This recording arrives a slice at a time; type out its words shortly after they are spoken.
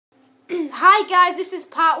Hi guys, this is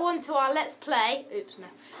part 1 to our Let's Play. Oops, no.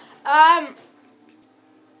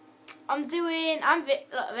 Look,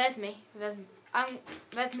 there's me. There's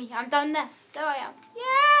me. I'm down there. There I am.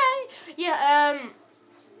 Yay! Yeah.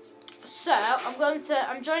 So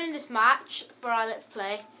I'm joining this match for our Let's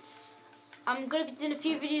Play. I'm gonna be doing a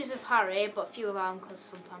few videos of Harry, but few of Alan because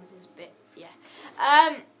sometimes it's a bit, yeah.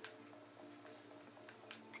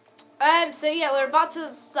 So yeah, we're about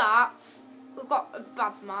to start. We've got a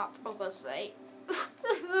bad map, I've got to say.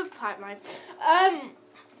 Pipeline.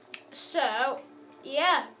 So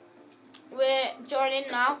yeah, we're joining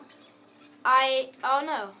now. Oh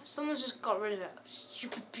no, someone's just got rid of it.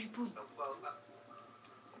 Stupid people.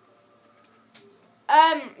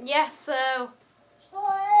 Yeah, so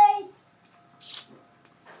sorry.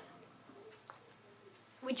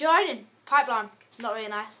 We're joining. Pipeline. Not really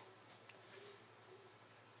nice.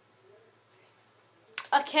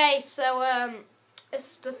 Okay, so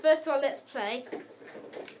it's the first one. Let's play.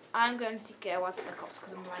 I'm going to go as Spec Ops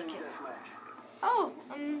because I'm like it. Oh,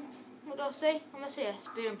 what do I say? I'm gonna say yes.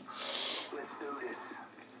 Boom.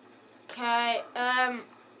 Okay, I'm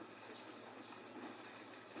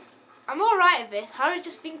alright at this. Harry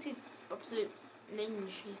just thinks he's absolute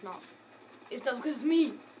ninja. He's not. He's not as good as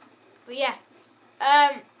me. But yeah.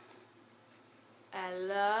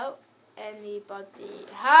 Hello, anybody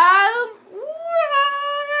home?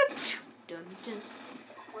 Dun, dun.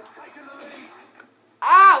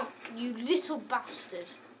 Ow, you little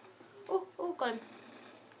bastard. Oh, got him.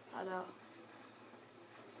 Hello.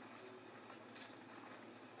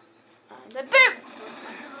 And then boom!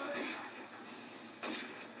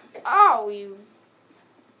 Oh, you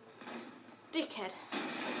dickhead.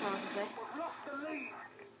 That's what I can say.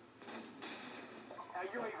 Our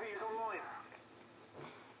UAV is online.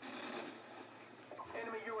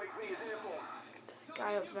 Enemy UAV is airborne. There's a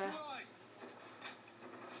guy up there.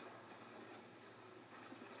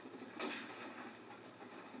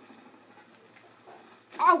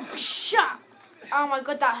 Oh, shut! Oh my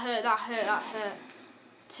god, that hurt.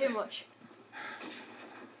 Too much.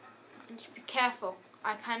 And just be careful.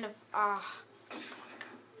 I kind of, We're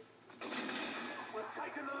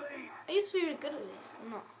taking the lead. I used to be really good at this.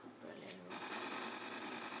 I'm not really anymore.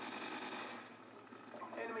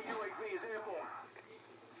 Enemy UAV is airborne.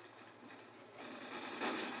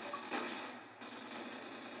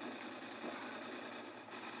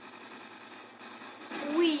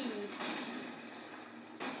 Weed.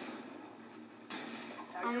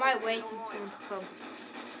 I might wait for someone to come.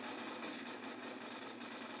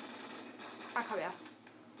 I can't be asked.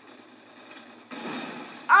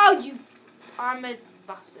 Oh, you! I'm a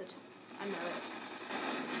bastard. I know it.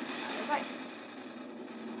 It's like...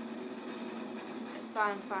 It's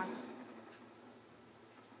fine, I'm fine.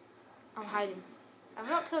 I'm hiding. I've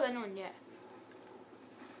not killed anyone yet.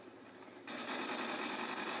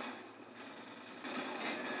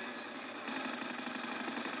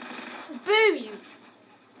 Boom, you!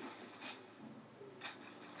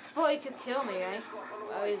 Thought he could kill me, eh?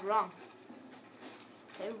 Oh, he's wrong.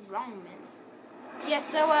 So wrong, man. Yes,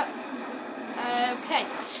 so, okay.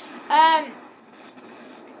 I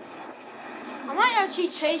might actually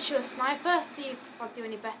change to a sniper, see if I do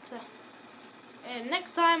any better.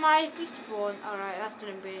 Next time I respawn. Alright, that's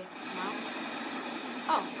gonna be now.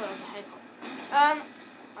 Oh, I thought it was a helicopter.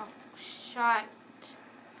 Oh, shite.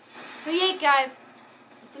 So yeah, guys,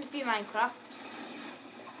 I've done a few Minecraft.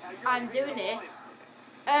 I'm doing this.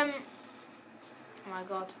 Oh my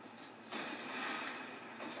god.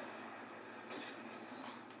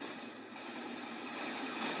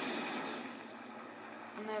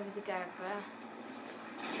 I know there's a guy up there.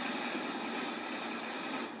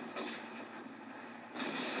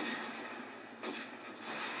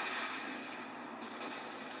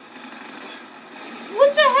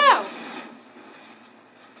 What the hell?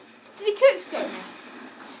 Did he quickscope me?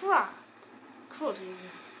 Crap. Crud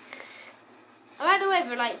even. I like the way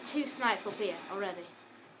there are like 2 snipes up here already.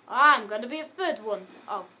 I'm gonna be a third one.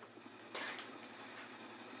 Oh.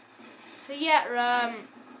 So yeah,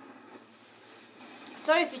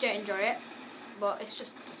 sorry if you don't enjoy it, but it's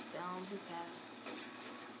just a film, who cares?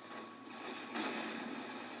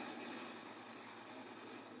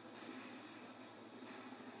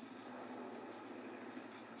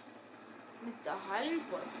 Mr. Highland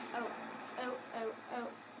boy. Oh.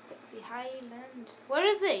 The Highland. Where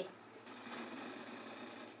is he?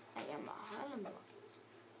 I am a Highland boy.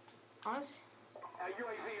 Honestly? Our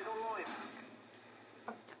UAV is online.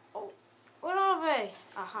 Oh, where are they?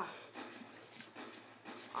 Aha.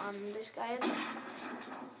 This guy is.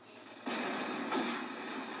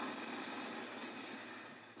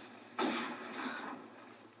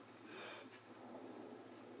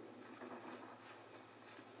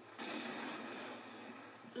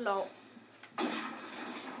 Lol.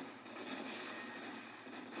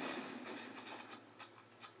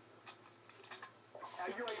 Our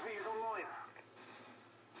UAV is online.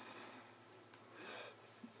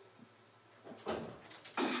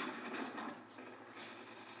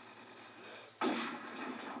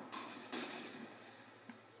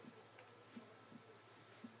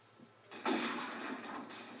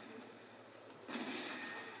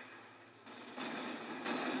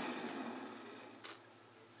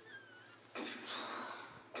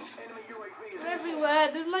 Enemy UAV is They're everywhere.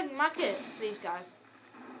 They're like maggots, these guys.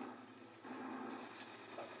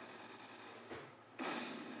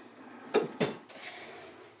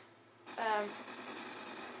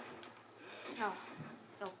 Oh,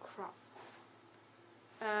 oh crap.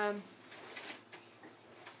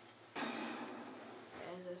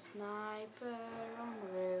 There's a sniper on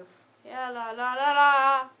the roof. Yeah, la la la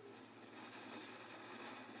la.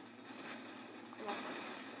 Come on.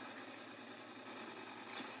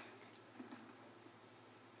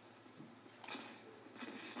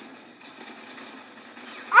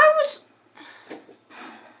 I was.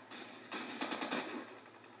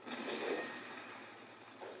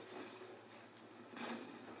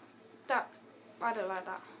 That. I don't like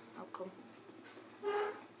that. How come?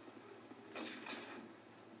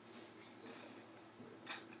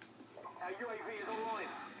 Our UAV is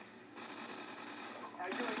online. Our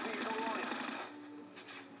UAV is online.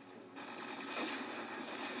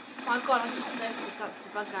 My god, I just noticed that's the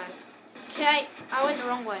bad guys. Okay, I went the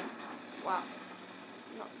wrong way. Wow.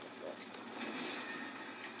 Not the first time.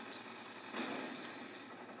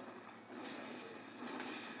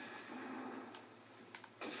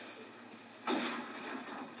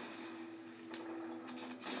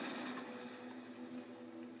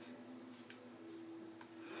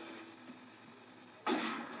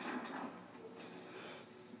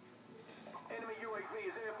 Enemy UAV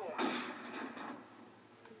is airborne.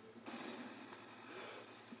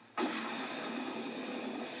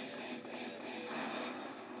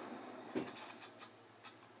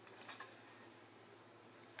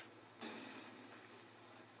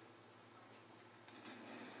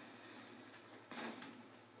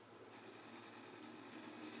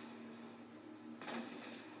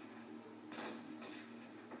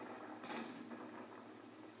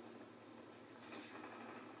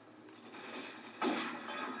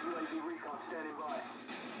 UAV recon standing by.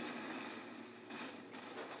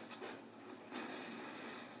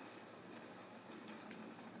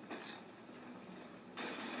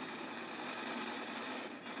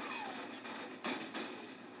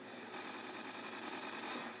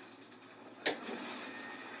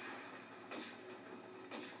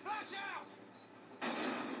 Flash out!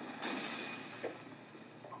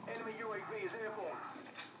 Enemy UAV is airborne.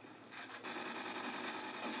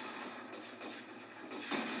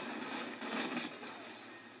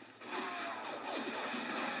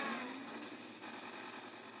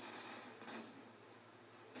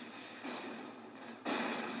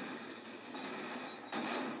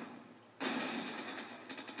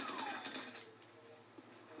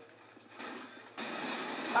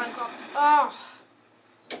 Bangkok. Oh.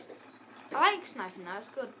 I like sniping now, it's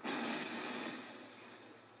good.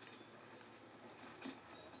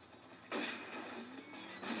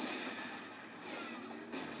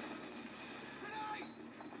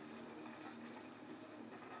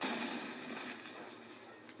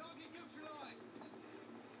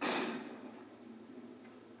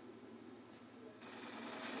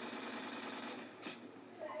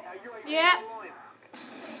 Our UAV Yeah. is online.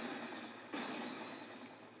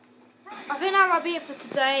 I think that might be it for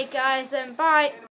today, guys, and bye.